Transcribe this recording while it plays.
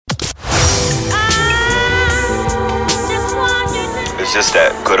It's just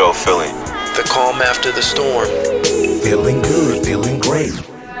that good old feeling. The calm after the storm. Feeling good, feeling great.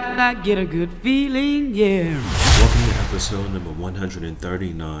 I get a good feeling, yeah. Welcome to episode number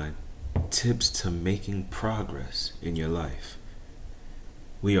 139, Tips to Making Progress in Your Life.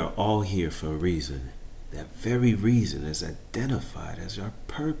 We are all here for a reason. That very reason is identified as our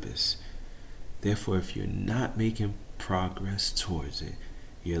purpose. Therefore, if you're not making progress towards it,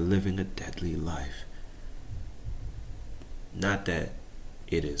 you're living a deadly life. Not that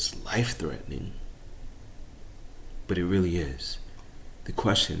it is life-threatening, but it really is. The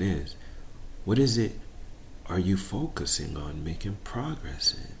question is, what is it are you focusing on making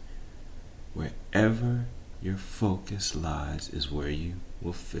progress in? Wherever your focus lies is where you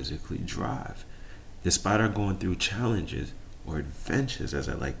will physically drive. Despite our going through challenges, or adventures as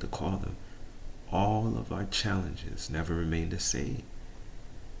I like to call them, all of our challenges never remain the same.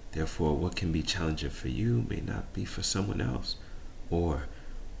 Therefore, what can be challenging for you may not be for someone else. Or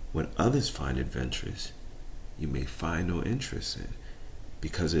what others find adventurous, you may find no interest in.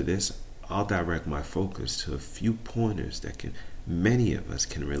 Because of this, I'll direct my focus to a few pointers that many of us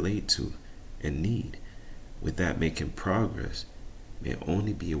can relate to and need. With that, making progress may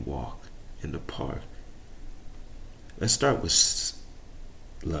only be a walk in the park. Let's start with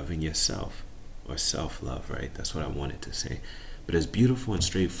loving yourself, or self-love, right? That's what I wanted to say. But as beautiful and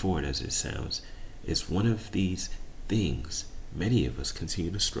straightforward as it sounds, it's one of these things many of us continue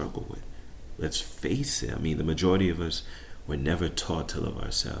to struggle with. Let's face it, the majority of us were never taught to love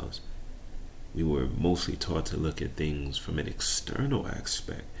ourselves. We were mostly taught to look at things from an external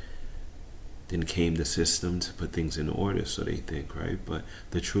aspect. Then came the system to put things in order, so they think, right? But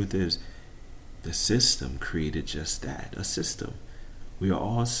the truth is, the system created just that, a system. We are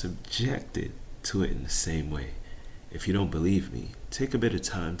all subjected to it in the same way. If you don't believe me, take a bit of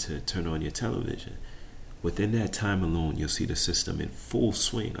time to turn on your television. Within that time alone, you'll see the system in full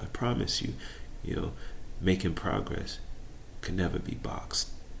swing. I promise you, making progress can never be boxed.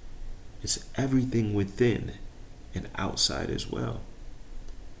 It's everything within and outside as well.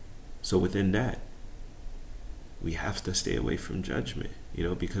 So within that, we have to stay away from judgment,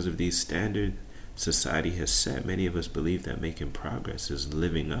 because of these standards society has set. Many of us believe that making progress is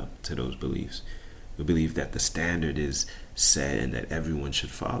living up to those beliefs. We believe that the standard is set and that everyone should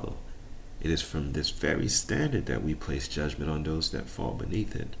follow. It is from this very standard that we place judgment on those that fall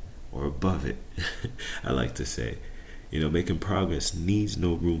beneath it or above it. I like to say, making progress needs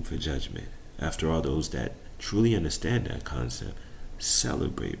no room for judgment. After all, those that truly understand that concept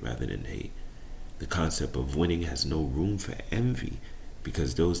celebrate rather than hate. The concept of winning has no room for envy,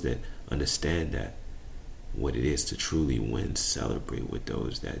 because those that understand that what it is to truly win celebrate with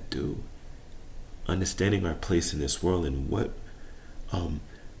those that do. Understanding our place in this world and what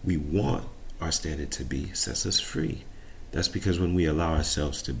we want our standard to be sets us free. That's because when we allow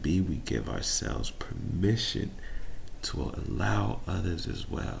ourselves to be, we give ourselves permission to allow others as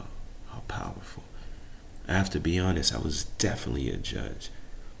well. How powerful. I have to be honest, I was definitely a judge.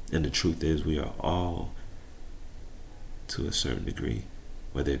 And the truth is, we are all, to a certain degree,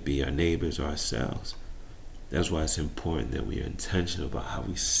 whether it be our neighbors or ourselves. That's why it's important that we are intentional about how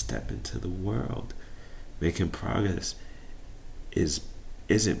we step into the world. Making progress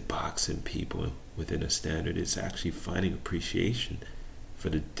isn't boxing people within a standard. It's actually finding appreciation for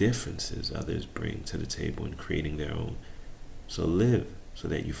the differences others bring to the table and creating their own. So live so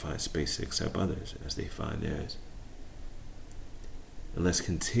that you find space to accept others as they find theirs. And let's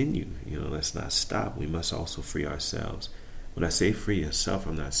continue, let's not stop. We must also free ourselves. When I say free yourself,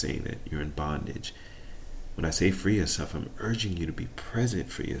 I'm not saying that you're in bondage. When I say free yourself, I'm urging you to be present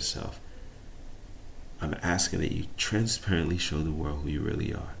for yourself. I'm asking that you transparently show the world who you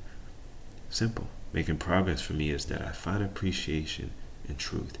really are. Simple. Making progress for me is that I find appreciation in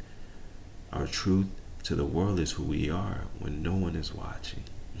truth. Our truth to the world is who we are when no one is watching.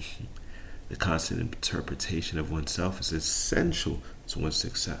 The constant interpretation of oneself is essential to one's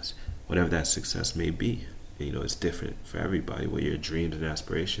success, whatever that success may be. It's different for everybody. What your dreams and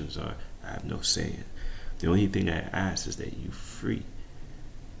aspirations are, I have no say in. The only thing I ask is that you free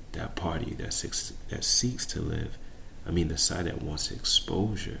that party that seeks to live. The side that wants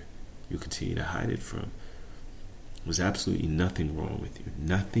exposure, you continue to hide it from. There's absolutely nothing wrong with you.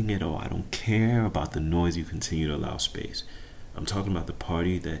 Nothing at all. I don't care about the noise you continue to allow space. I'm talking about the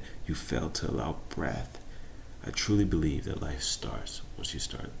party that you fail to allow breath. I truly believe that life starts once you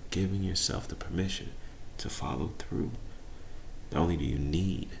start giving yourself the permission to follow through. Not only do you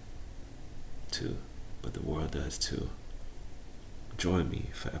need to, but the world does too. Join me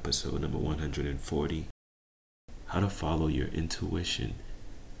for episode number 140, How to Follow Your Intuition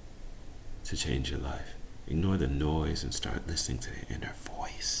to Change Your Life. Ignore the noise and start listening to the inner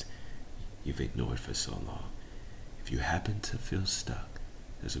voice you've ignored for so long. If you happen to feel stuck,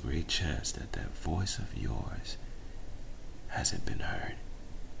 there's a great chance that that voice of yours hasn't been heard.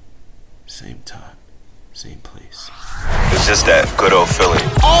 Same time, same place. It's just that good old feeling.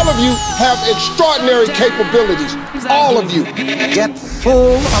 All of you have extraordinary capabilities. All of you. Get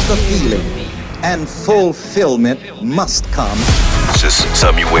full of the feeling, and fulfillment must come. It's just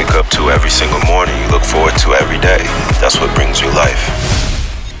something you wake up to every single morning. You look forward to every day. That's what brings you life.